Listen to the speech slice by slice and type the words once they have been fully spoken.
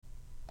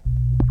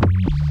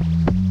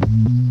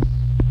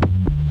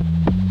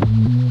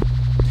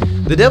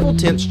The devil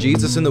tempts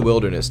Jesus in the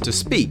wilderness to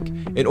speak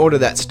in order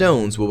that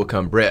stones will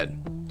become bread.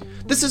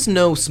 This is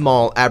no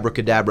small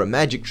abracadabra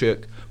magic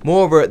trick.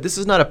 Moreover, this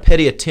is not a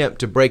petty attempt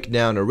to break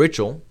down a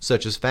ritual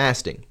such as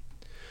fasting.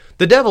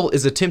 The devil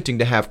is attempting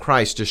to have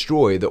Christ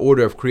destroy the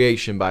order of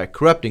creation by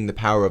corrupting the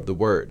power of the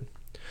Word.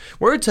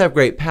 Words have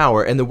great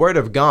power, and the Word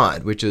of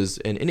God, which is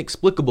an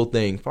inexplicable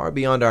thing far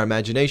beyond our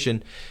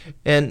imagination,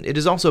 and it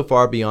is also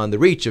far beyond the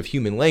reach of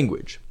human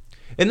language.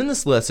 And in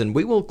this lesson,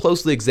 we will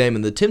closely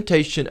examine the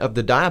temptation of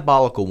the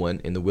diabolical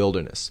one in the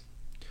wilderness.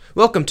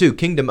 Welcome to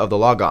Kingdom of the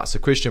Logos, a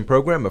Christian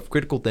program of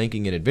critical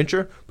thinking and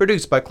adventure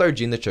produced by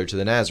clergy in the Church of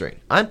the Nazarene.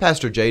 I'm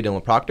Pastor J.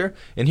 Dylan Proctor,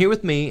 and here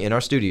with me in our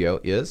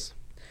studio is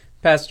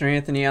Pastor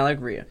Anthony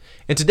Allegria.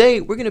 And today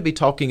we're going to be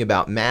talking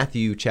about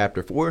Matthew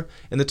chapter 4,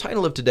 and the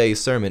title of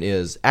today's sermon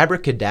is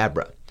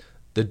Abracadabra,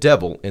 the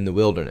Devil in the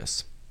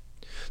Wilderness.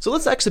 So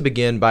let's actually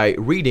begin by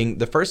reading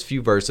the first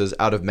few verses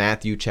out of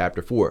Matthew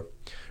chapter 4.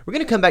 We're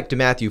going to come back to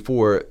Matthew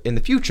 4 in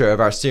the future of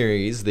our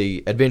series,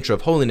 The Adventure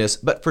of Holiness,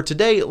 but for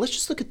today, let's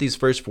just look at these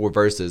first 4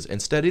 verses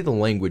and study the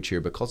language here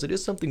because it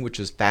is something which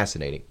is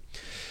fascinating.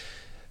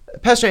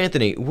 Pastor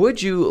Anthony,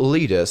 would you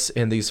lead us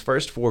in these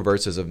first 4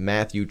 verses of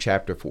Matthew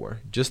chapter 4,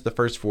 just the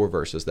first 4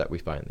 verses that we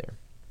find there?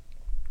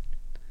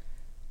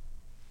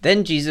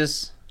 Then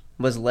Jesus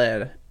was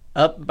led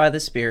up by the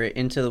Spirit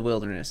into the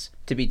wilderness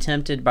to be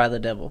tempted by the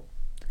devil.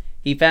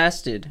 He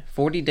fasted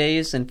 40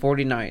 days and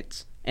 40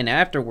 nights, and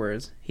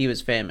afterwards he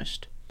was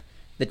famished.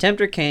 The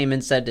tempter came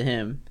and said to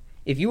him,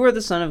 "If you are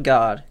the Son of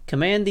God,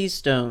 command these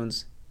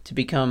stones to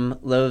become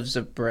loaves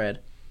of bread."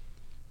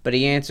 But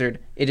he answered,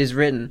 "It is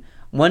written,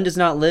 one does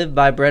not live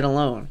by bread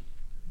alone,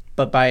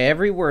 but by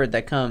every word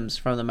that comes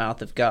from the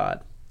mouth of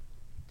God."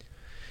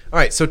 All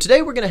right, so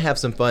today we're going to have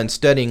some fun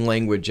studying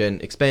language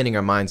and expanding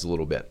our minds a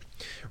little bit.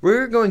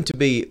 We're going to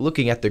be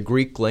looking at the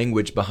Greek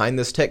language behind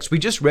this text. We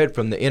just read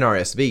from the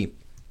NRSV,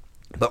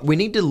 but we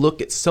need to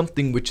look at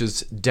something which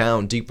is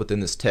down deep within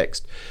this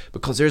text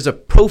because there's a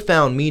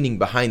profound meaning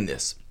behind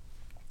this.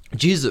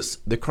 Jesus,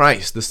 the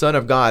Christ, the Son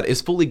of God, is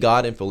fully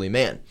God and fully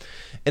man.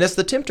 And as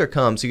the tempter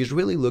comes, he is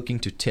really looking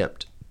to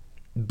tempt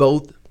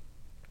both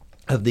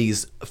of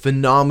these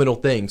phenomenal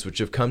things which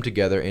have come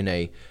together in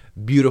a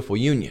beautiful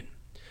union.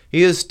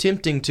 He is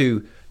tempting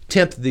to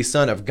tempt the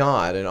Son of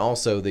God and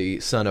also the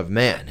Son of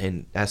Man.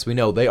 And as we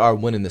know, they are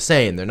one and the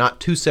same. They're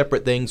not two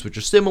separate things which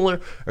are similar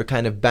or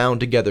kind of bound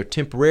together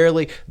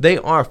temporarily. They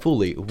are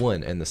fully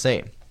one and the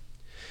same.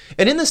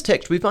 And in this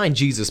text, we find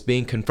Jesus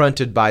being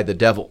confronted by the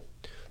devil,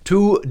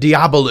 tu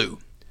diabolou,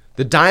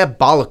 the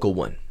diabolical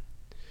one.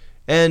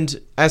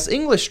 And as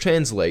English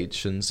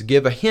translations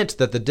give a hint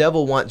that the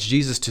devil wants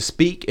Jesus to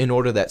speak in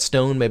order that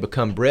stone may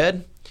become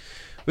bread,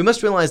 we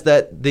must realize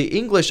that the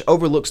English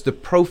overlooks the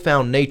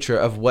profound nature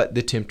of what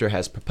the tempter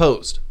has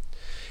proposed.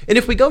 And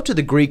if we go to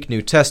the Greek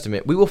New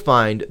Testament, we will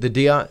find the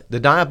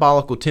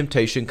diabolical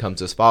temptation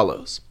comes as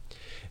follows.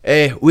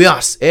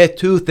 Uias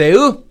tu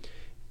theu,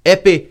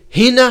 epi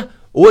hina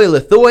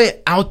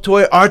oilithoi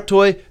autoi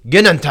artoi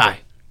genantai.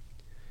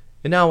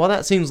 And now, while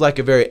that seems like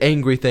a very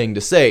angry thing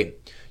to say,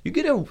 you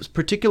get a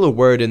particular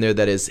word in there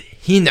that is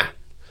hina.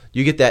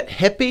 You get that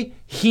hepi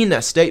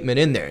hina statement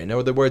in there. In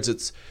other words,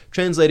 it's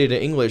translated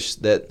in English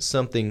that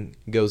something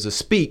goes to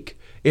speak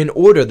in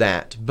order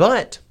that.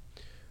 But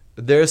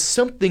there's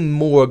something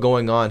more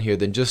going on here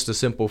than just a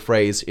simple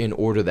phrase, in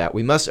order that.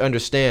 We must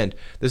understand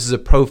this is a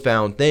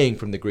profound thing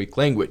from the Greek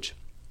language.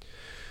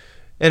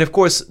 And of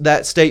course,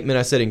 that statement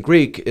I said in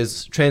Greek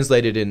is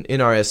translated in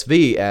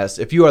NRSV as,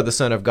 "If you are the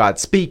Son of God,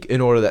 speak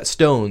in order that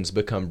stones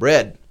become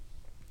bread."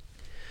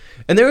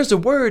 And there is a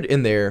word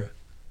in there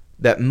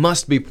that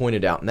must be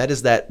pointed out, and that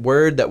is that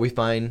word that we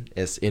find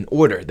as in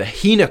order, the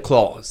hina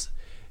clause.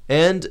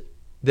 And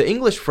the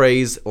English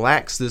phrase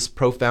lacks this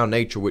profound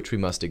nature which we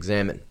must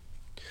examine.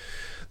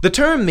 The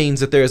term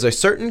means that there is a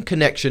certain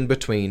connection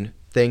between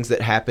things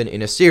that happen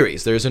in a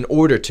series. There's an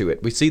order to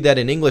it. We see that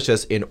in English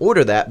as in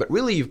order that, but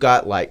really you've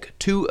got like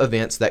 2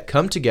 events that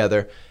come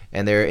together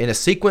and they're in a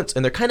sequence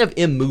and they're kind of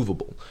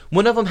immovable.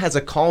 One of them has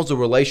a causal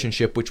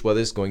relationship with what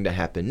is going to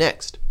happen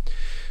next.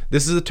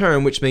 This is a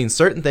term which means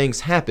certain things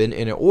happen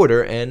in an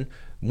order and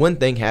one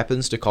thing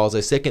happens to cause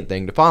a second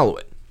thing to follow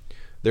it.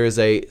 There is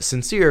a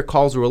sincere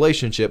causal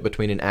relationship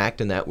between an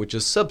act and that which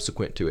is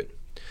subsequent to it.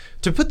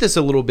 To put this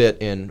a little bit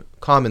in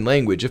common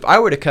language, if I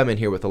were to come in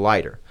here with a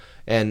lighter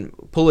and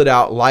pull it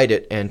out, light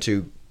it, and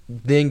to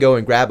then go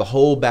and grab a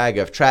whole bag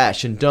of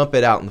trash and dump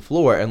it out on the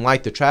floor and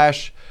light the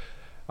trash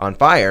on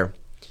fire,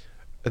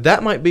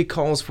 that might be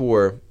cause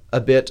for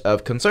a bit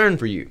of concern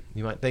for you.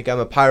 You might think I'm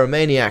a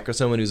pyromaniac or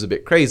someone who's a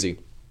bit crazy,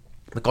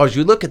 because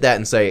you look at that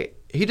and say,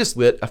 he just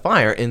lit a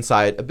fire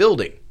inside a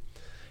building.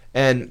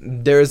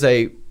 And there's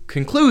a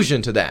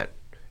conclusion to that.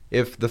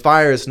 If the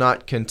fire is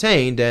not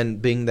contained, and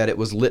being that it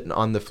was lit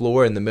on the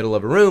floor in the middle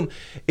of a room,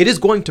 it is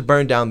going to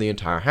burn down the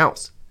entire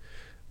house.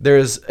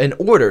 There's an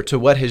order to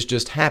what has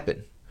just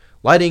happened.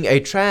 Lighting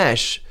a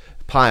trash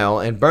pile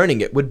and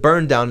burning it would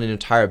burn down an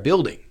entire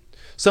building.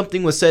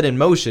 Something was set in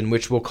motion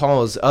which will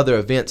cause other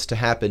events to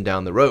happen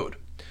down the road.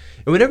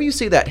 And whenever you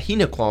see that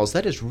hina clause,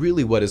 that is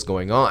really what is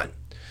going on.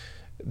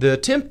 The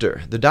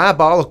tempter, the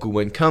diabolical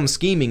one, comes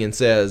scheming and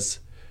says,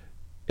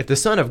 if the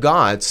Son of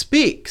God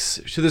speaks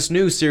to this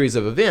new series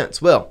of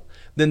events, well,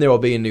 then there will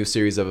be a new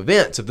series of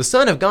events. If the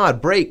Son of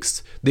God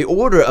breaks the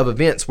order of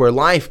events where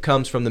life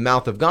comes from the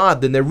mouth of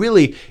God, then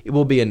it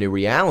will be a new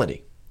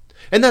reality.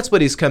 And that's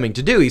what he's coming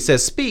to do. He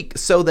says, speak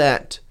so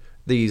that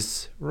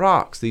these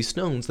rocks, these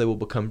stones, they will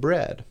become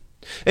bread.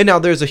 And now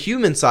there's a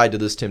human side to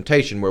this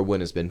temptation where one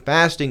has been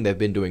fasting, they've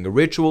been doing a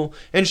ritual,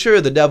 and sure,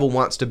 the devil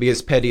wants to be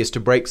as petty as to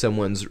break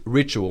someone's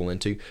ritual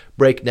and to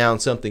break down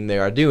something they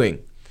are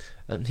doing.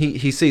 And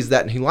he sees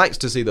that and he likes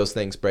to see those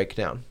things break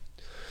down.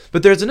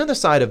 But there's another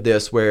side of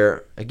this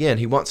where, again,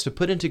 he wants to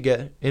put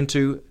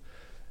into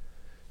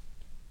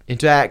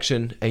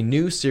action a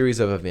new series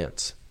of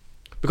events.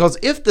 Because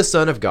if the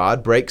Son of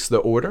God breaks the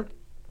order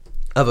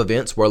of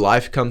events where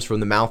life comes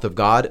from the mouth of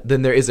God,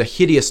 then there is a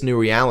hideous new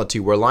reality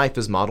where life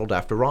is modeled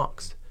after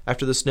rocks,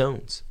 after the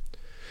stones.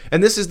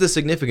 And this is the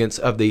significance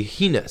of the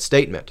Hina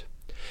statement.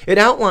 It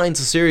outlines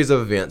a series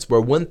of events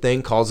where one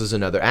thing causes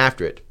another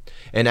after it.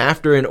 And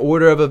after an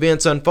order of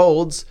events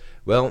unfolds,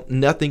 well,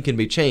 nothing can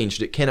be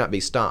changed. It cannot be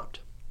stopped.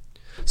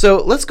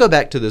 So let's go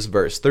back to this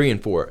verse 3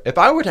 and 4. If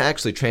I were to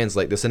actually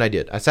translate this, and I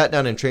did, I sat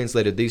down and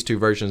translated these two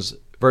verses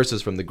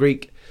from the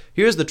Greek.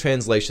 Here's the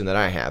translation that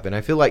I have, and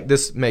I feel like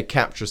this may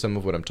capture some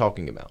of what I'm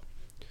talking about.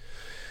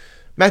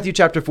 Matthew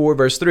chapter 4,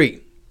 verse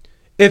 3.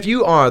 If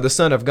you are the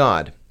Son of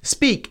God,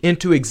 speak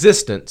into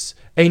existence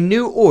a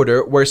new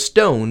order where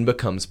stone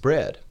becomes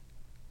bread.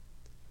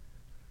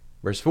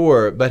 Verse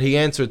 4, but he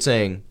answered,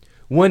 saying,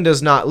 one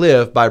does not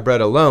live by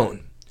bread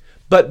alone,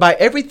 but by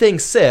everything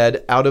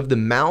said out of the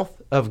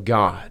mouth of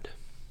God.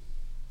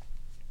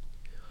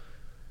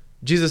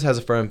 Jesus has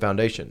a firm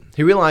foundation.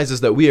 He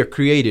realizes that we are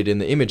created in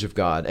the image of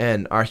God,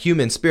 and our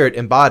human spirit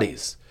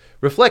embodies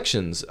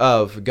reflections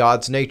of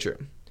God's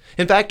nature.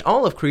 In fact,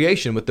 all of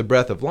creation with the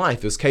breath of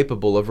life is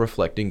capable of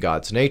reflecting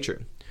God's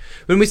nature.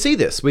 When we see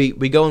this, we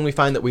go and we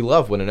find that we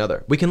love one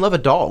another. We can love a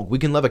dog, we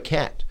can love a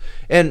cat,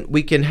 and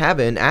we can have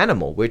an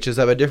animal which is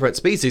of a different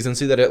species and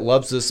see that it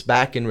loves us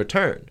back in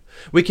return.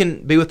 We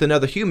can be with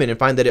another human and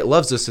find that it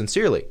loves us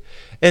sincerely.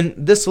 And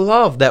this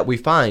love that we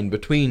find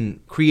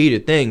between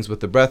created things with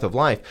the breath of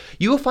life,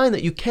 you will find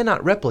that you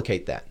cannot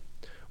replicate that.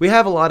 We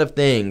have a lot of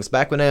things.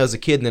 Back when I was a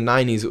kid in the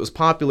 90s, it was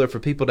popular for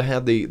people to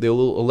have the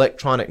little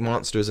electronic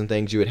monsters and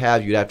things you would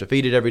have. You'd have to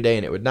feed it every day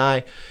and it would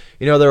die.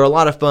 You know, they were a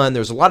lot of fun.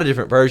 There was a lot of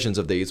different versions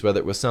of these,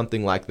 whether it was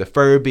something like the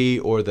Furby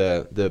or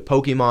the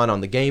Pokemon on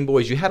the Game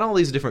Boys. You had all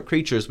these different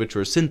creatures which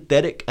were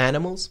synthetic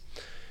animals,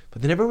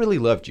 but they never really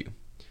loved you.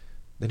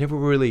 They never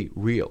were really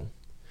real.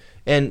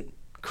 And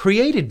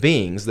created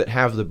beings that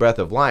have the breath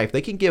of life,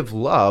 they can give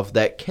love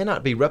that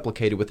cannot be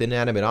replicated with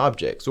inanimate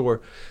objects or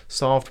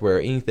software,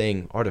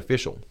 anything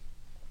artificial.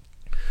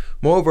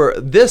 Moreover,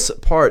 this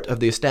part of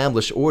the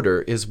established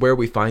order is where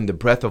we find the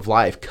breath of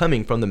life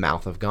coming from the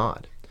mouth of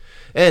God.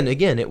 And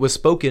again, it was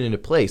spoken into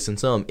place in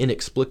some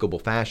inexplicable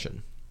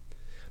fashion.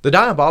 The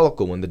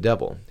diabolical one, the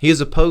devil, he is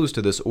opposed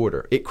to this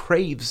order. It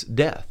craves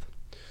death.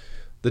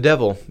 The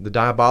devil, the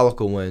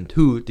diabolical one,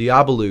 tou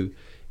diabolou,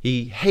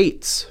 he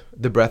hates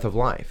the breath of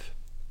life.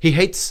 He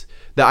hates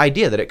the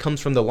idea that it comes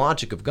from the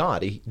logic of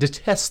God. He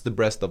detests the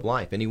breath of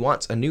life, and he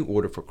wants a new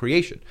order for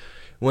creation,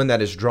 one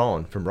that is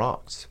drawn from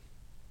rocks.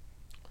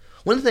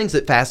 One of the things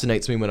that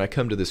fascinates me when I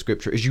come to this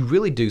scripture is you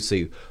really do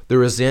see the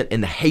resent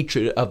and the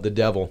hatred of the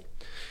devil.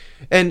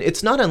 And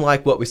it's not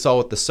unlike what we saw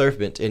with the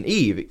serpent and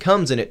Eve. It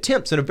comes and it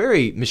tempts in a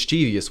very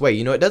mischievous way.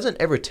 You know, it doesn't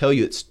ever tell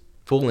you its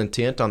full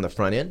intent on the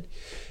front end.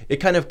 It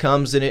kind of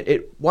comes and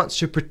it wants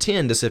to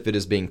pretend as if it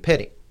is being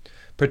petty.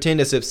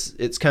 Pretend as if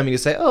it's coming to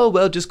say, oh,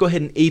 well, just go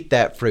ahead and eat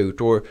that fruit,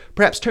 or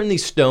perhaps turn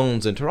these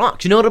stones into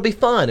rocks. You know, it'll be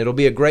fun. It'll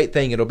be a great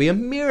thing. It'll be a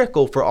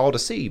miracle for all to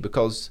see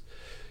because,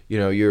 you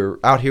know, you're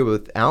out here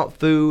without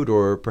food,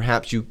 or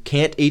perhaps you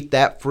can't eat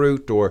that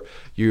fruit, or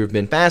you've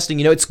been fasting.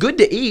 You know, it's good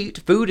to eat.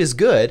 Food is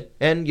good.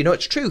 And, you know,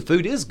 it's true.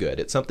 Food is good.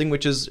 It's something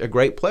which is a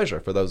great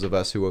pleasure for those of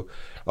us who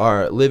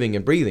are living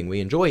and breathing. We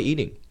enjoy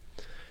eating.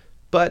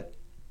 But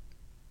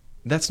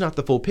that's not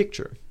the full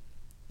picture.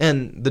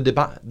 And the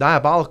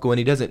diabolical one,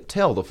 he doesn't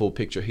tell the full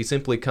picture. He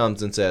simply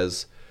comes and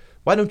says,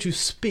 why don't you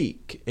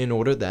speak in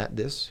order that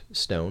this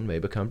stone may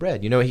become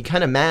bread? You know, he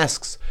kind of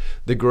masks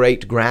the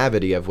great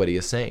gravity of what he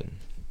is saying.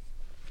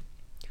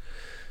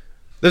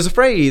 There's a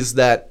phrase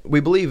that we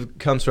believe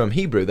comes from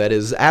Hebrew, that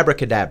is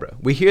abracadabra.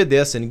 We hear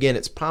this, and again,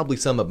 it's probably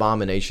some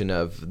abomination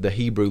of the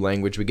Hebrew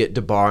language. We get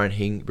dabar in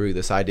Hebrew,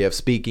 this idea of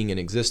speaking in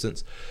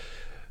existence.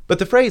 But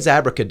the phrase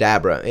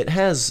abracadabra, it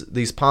has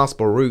these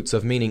possible roots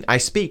of meaning, I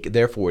speak,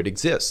 therefore it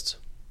exists.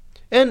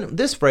 And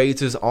this phrase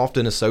is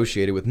often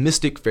associated with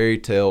mystic fairy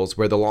tales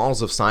where the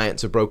laws of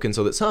science are broken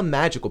so that some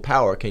magical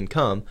power can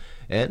come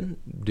and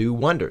do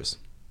wonders.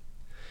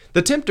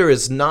 The tempter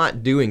is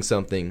not doing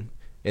something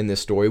in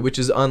this story which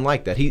is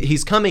unlike that.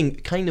 He's coming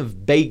kind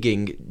of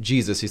begging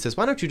Jesus. He says,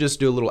 why don't you just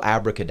do a little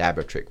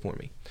abracadabra trick for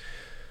me?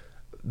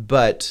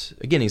 But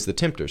again, he's the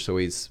tempter, so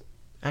he's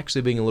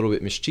actually being a little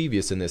bit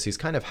mischievous in this. He's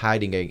kind of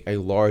hiding a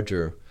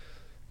larger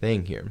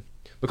thing here.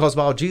 Because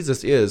while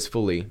Jesus is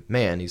fully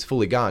man, he's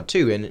fully God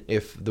too. And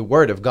if the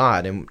Word of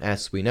God, and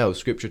as we know,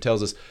 Scripture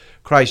tells us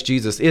Christ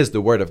Jesus is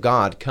the Word of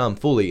God come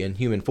fully in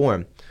human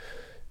form.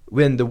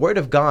 When the Word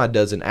of God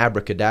does an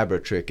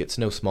abracadabra trick, it's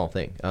no small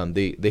thing.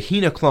 The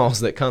hina clause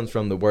that comes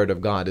from the Word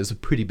of God is a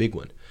pretty big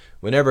one.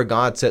 Whenever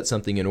God sets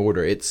something in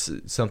order, it's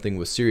something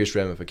with serious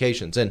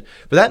ramifications. And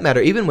for that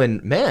matter, even when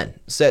man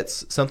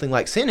sets something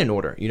like sin in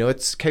order,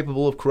 it's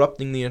capable of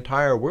corrupting the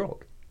entire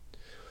world.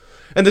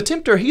 And the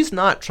tempter, he's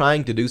not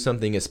trying to do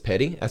something as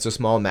petty as a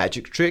small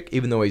magic trick,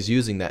 even though he's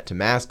using that to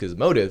mask his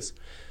motives,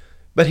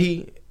 but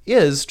he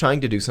is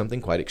trying to do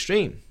something quite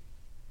extreme.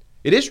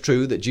 It is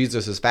true that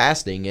Jesus is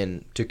fasting,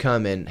 and to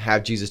come and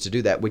have Jesus to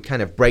do that would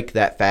kind of break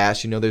that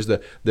fast. There's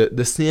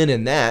the sin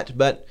in that,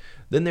 but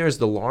then there's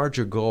the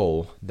larger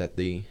goal that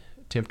the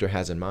tempter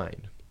has in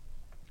mind.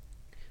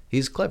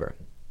 He's clever,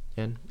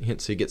 and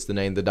hence he gets the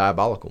name the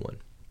diabolical one.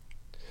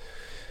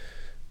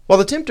 While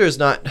the tempter is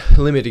not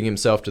limiting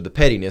himself to the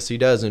pettiness, he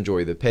does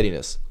enjoy the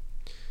pettiness.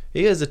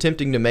 He is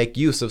attempting to make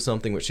use of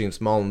something which seems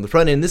small on the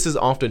front end. This is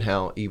often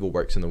how evil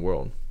works in the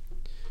world.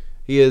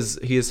 He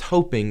is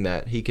hoping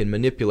that he can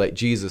manipulate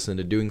Jesus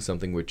into doing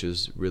something which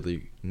is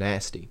really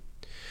nasty.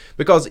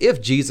 Because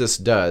if Jesus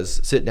does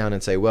sit down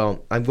and say,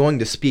 well, I'm going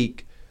to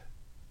speak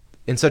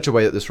in such a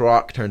way that this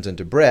rock turns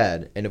into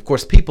bread, and of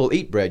course people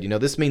eat bread,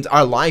 this means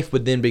our life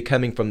would then be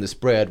coming from this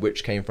bread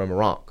which came from a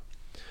rock.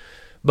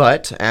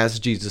 But, as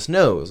Jesus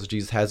knows,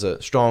 Jesus has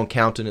a strong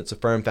countenance, a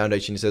firm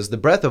foundation. He says, the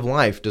breath of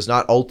life does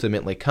not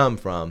ultimately come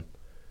from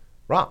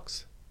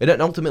rocks. It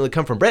doesn't ultimately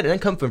come from bread. It doesn't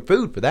come from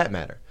food, for that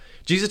matter.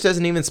 Jesus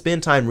doesn't even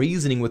spend time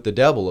reasoning with the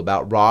devil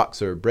about rocks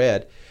or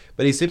bread,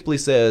 but he simply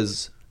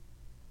says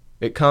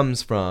it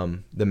comes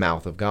from the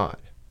mouth of God.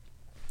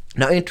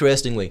 Now,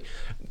 interestingly,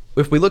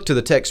 if we look to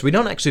the text, we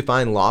don't actually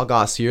find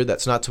logos here.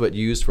 That's not what's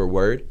used for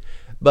word.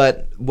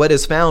 But what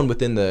is found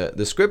within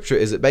the scripture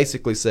is it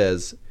basically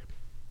says,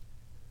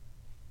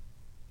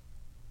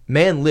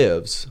 man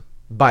lives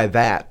by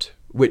that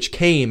which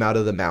came out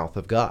of the mouth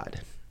of God.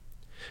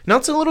 Now,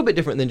 it's a little bit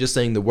different than just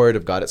saying the word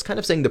of God. It's kind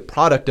of saying the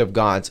product of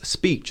God's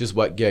speech is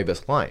what gave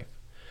us life.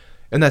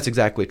 And that's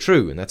exactly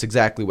true. And that's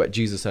exactly what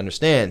Jesus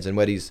understands. And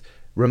what he's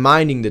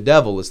reminding the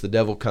devil as the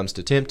devil comes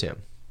to tempt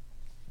him.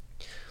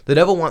 The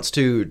devil wants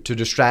to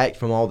distract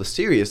from all the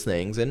serious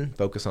things and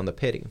focus on the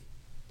petty.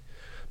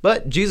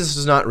 But Jesus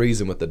does not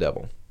reason with the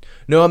devil.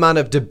 No amount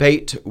of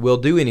debate will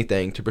do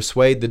anything to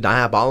persuade the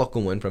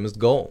diabolical one from his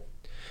goal.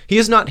 He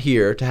is not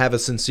here to have a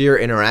sincere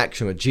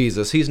interaction with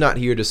Jesus. He's not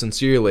here to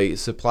sincerely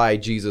supply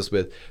Jesus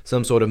with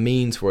some sort of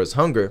means for his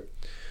hunger.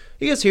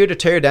 He is here to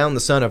tear down the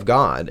Son of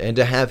God and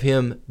to have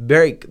him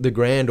break the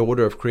grand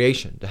order of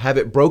creation, to have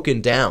it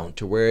broken down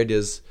to where it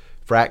is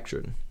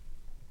fractured.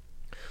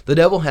 The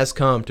devil has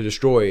come to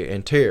destroy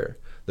and tear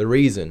the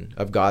reason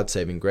of God's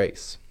saving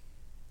grace.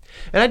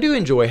 And I do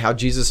enjoy how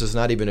Jesus does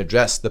not even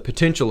address the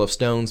potential of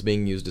stones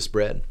being used as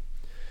bread.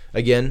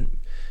 Again,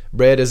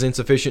 bread is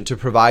insufficient to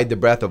provide the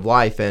breath of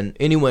life, and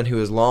anyone who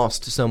has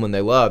lost someone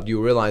they loved,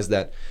 you realize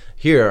that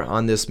here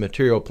on this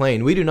material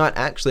plane, we do not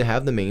actually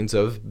have the means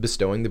of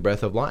bestowing the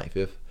breath of life.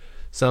 If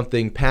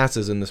something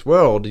passes in this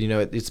world,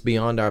 it's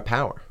beyond our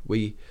power.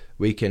 We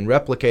can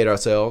replicate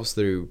ourselves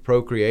through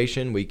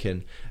procreation. We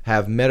can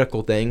have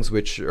medical things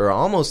which are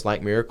almost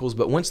like miracles,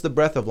 but once the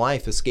breath of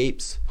life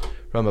escapes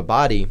from a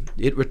body,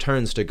 it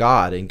returns to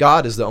God, and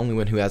God is the only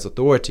one who has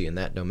authority in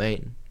that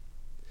domain.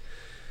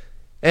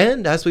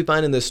 And as we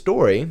find in this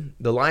story,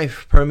 the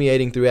life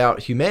permeating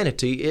throughout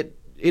humanity,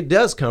 it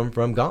does come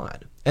from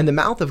God. And the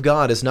mouth of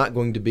God is not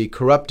going to be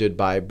corrupted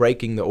by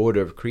breaking the order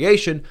of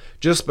creation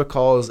just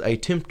because a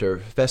tempter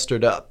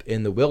festered up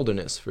in the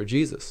wilderness for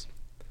Jesus.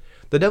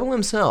 The devil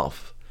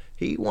himself,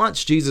 he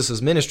wants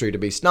Jesus' ministry to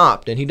be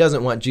stopped, and he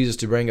doesn't want Jesus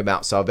to bring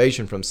about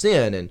salvation from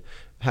sin and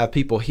have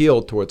people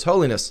healed towards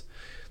holiness.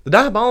 The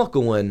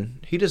diabolical one,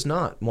 he does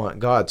not want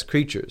God's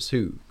creatures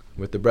who,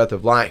 with the breath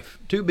of life,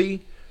 to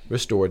be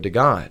restored to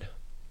God.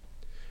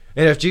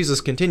 And if Jesus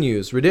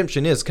continues,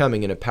 redemption is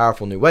coming in a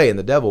powerful new way, and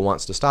the devil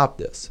wants to stop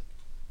this.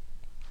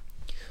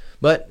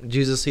 But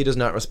Jesus, he does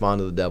not respond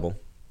to the devil.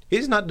 He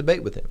does not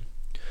debate with him.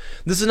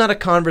 This is not a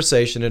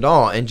conversation at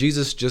all, and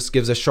Jesus just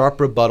gives a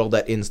sharp rebuttal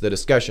that ends the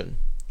discussion.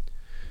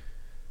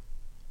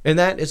 And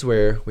that is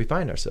where we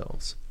find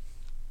ourselves.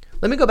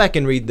 Let me go back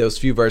and read those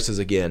few verses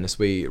again as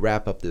we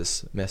wrap up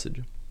this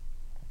message.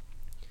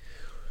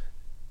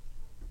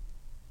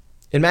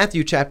 In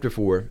Matthew chapter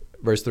 4,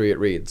 verse 3, it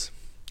reads,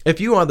 "If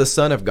you are the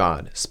Son of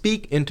God,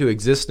 speak into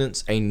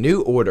existence a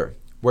new order,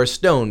 where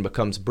stone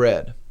becomes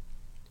bread."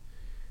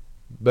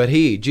 But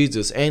he,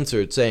 Jesus,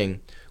 answered,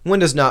 saying, "One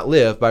does not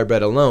live by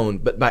bread alone,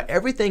 but by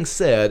everything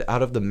said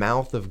out of the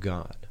mouth of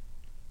God."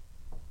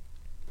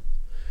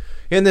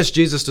 In this,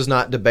 Jesus does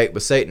not debate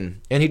with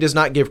Satan, and he does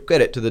not give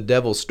credit to the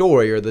devil's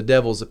story or the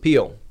devil's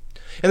appeal.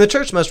 And the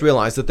church must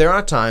realize that there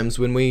are times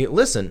when we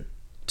listen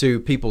to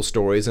people's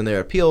stories and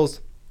their appeals.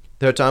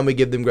 There are times we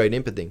give them great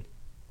empathy.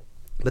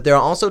 But there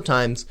are also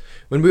times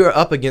when we are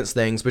up against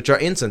things which are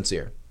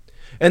insincere.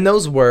 And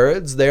those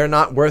words, they are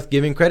not worth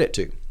giving credit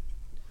to.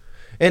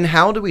 And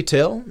how do we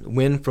tell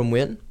when from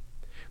when?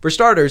 For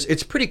starters,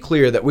 it's pretty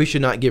clear that we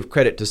should not give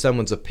credit to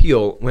someone's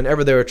appeal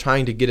whenever they are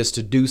trying to get us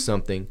to do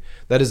something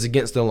that is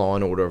against the law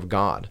and order of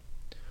God.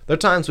 There are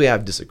times we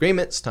have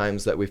disagreements,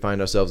 times that we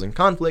find ourselves in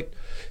conflict,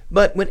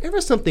 but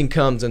whenever something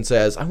comes and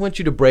says, I want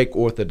you to break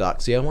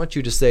orthodoxy, I want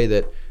you to say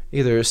that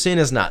either sin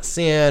is not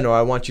sin, or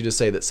I want you to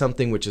say that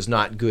something which is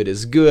not good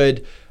is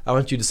good, I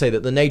want you to say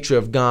that the nature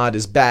of God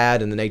is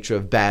bad and the nature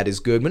of bad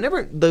is good,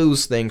 whenever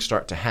those things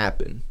start to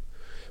happen,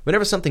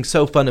 whenever something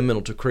so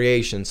fundamental to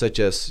creation, such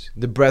as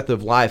the breath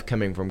of life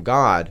coming from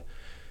God,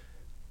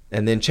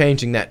 and then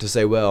changing that to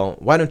say, well,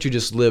 why don't you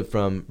just live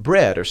from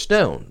bread or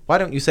stone? Why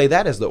don't you say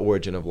that is the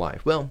origin of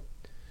life? Well,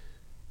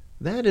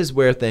 that is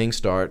where things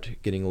start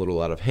getting a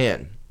little out of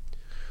hand.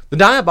 The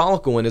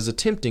diabolical one is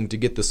attempting to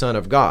get the Son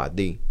of God,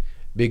 the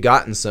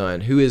begotten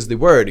Son, who is the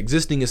Word,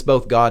 existing as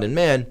both God and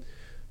man,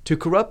 to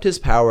corrupt his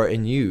power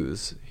and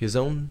use his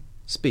own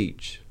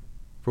speech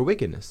for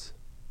wickedness.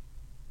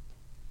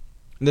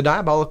 And the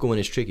diabolical one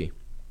is tricky.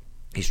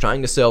 He's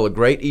trying to sell a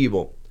great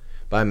evil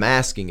by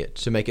masking it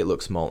to make it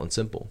look small and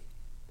simple.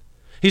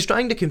 He's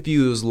trying to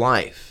confuse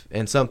life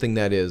and something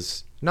that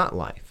is not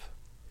life.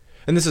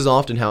 And this is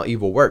often how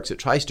evil works. It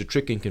tries to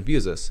trick and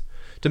confuse us,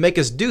 to make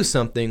us do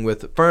something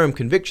with firm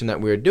conviction that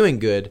we are doing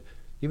good,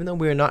 even though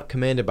we are not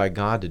commanded by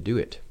God to do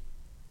it.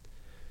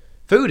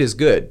 Food is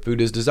good.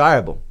 Food is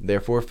desirable.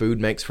 Therefore, food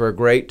makes for a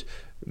great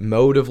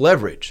mode of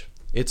leverage.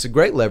 It's a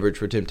great leverage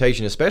for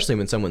temptation, especially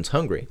when someone's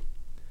hungry.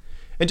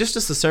 And just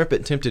as the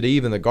serpent tempted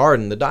Eve in the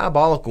garden, the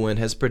diabolical one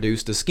has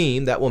produced a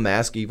scheme that will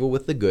mask evil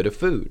with the good of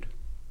food.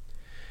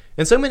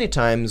 And so many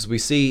times we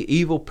see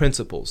evil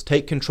principles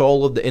take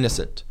control of the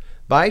innocent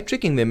by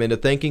tricking them into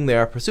thinking they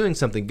are pursuing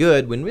something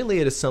good when really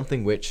it is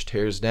something which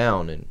tears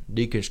down and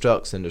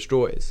deconstructs and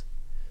destroys.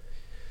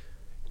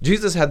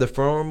 Jesus had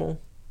the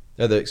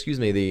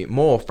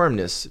moral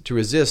firmness to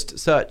resist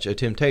such a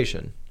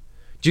temptation.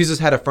 Jesus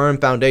had a firm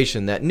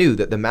foundation that knew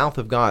that the mouth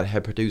of God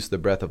had produced the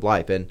breath of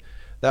life, and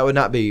that would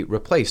not be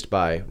replaced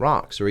by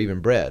rocks or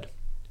even bread.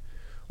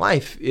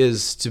 Life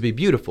is to be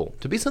beautiful,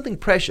 to be something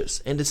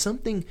precious, and is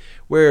something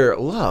where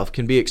love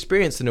can be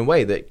experienced in a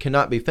way that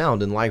cannot be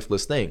found in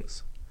lifeless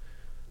things.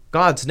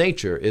 God's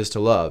nature is to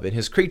love, and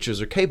his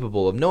creatures are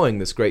capable of knowing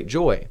this great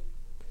joy.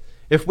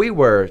 If we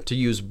were to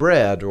use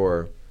bread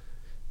or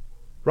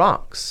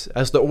rocks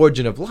as the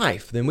origin of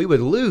life, then we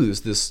would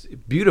lose this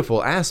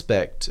beautiful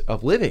aspect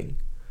of living.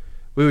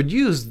 We would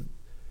use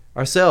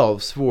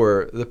ourselves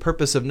for the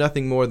purpose of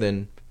nothing more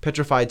than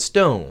petrified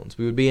stones.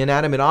 We would be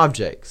inanimate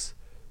objects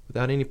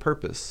without any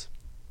purpose.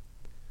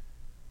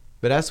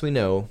 But as we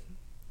know,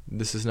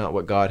 this is not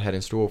what God had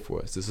in store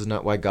for us. This is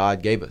not why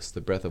God gave us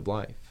the breath of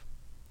life.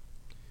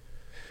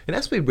 And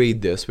as we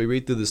read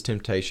through this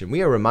temptation,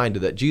 we are reminded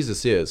that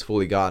Jesus is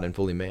fully God and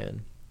fully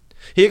man.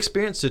 He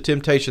experienced a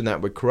temptation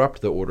that would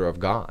corrupt the order of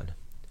God.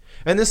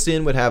 And this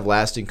sin would have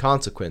lasting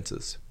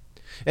consequences.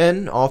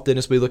 And often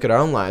as we look at our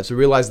own lives, we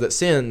realize that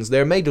sins,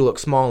 they're made to look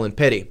small and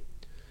petty,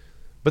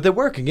 but they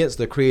work against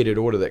the created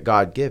order that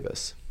God gave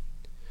us.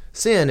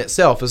 Sin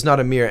itself is not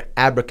a mere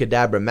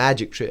abracadabra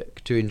magic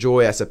trick to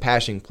enjoy as a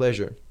passing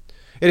pleasure.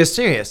 It is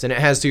serious, and it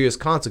has serious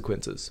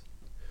consequences.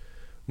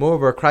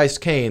 Moreover, Christ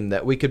came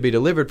that we could be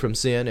delivered from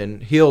sin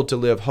and healed to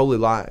live holy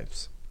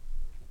lives.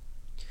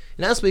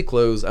 And as we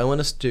close, I want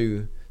us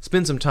to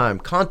spend some time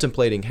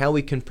contemplating how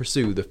we can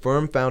pursue the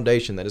firm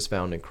foundation that is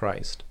found in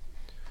Christ.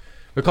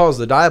 Because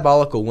the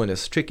diabolical one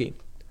is tricky.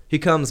 He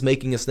comes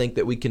making us think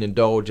that we can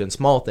indulge in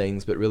small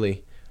things, but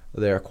really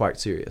they are quite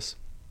serious.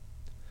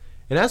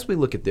 And as we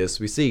look at this,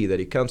 we see that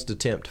he comes to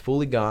tempt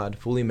fully God,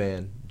 fully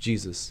man,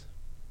 Jesus,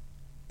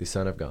 the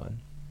Son of God.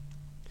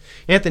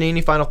 Anthony,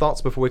 any final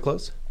thoughts before we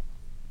close?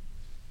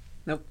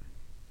 Nope.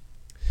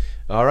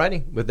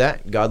 Alrighty, with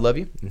that, God love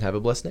you and have a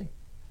blessed day.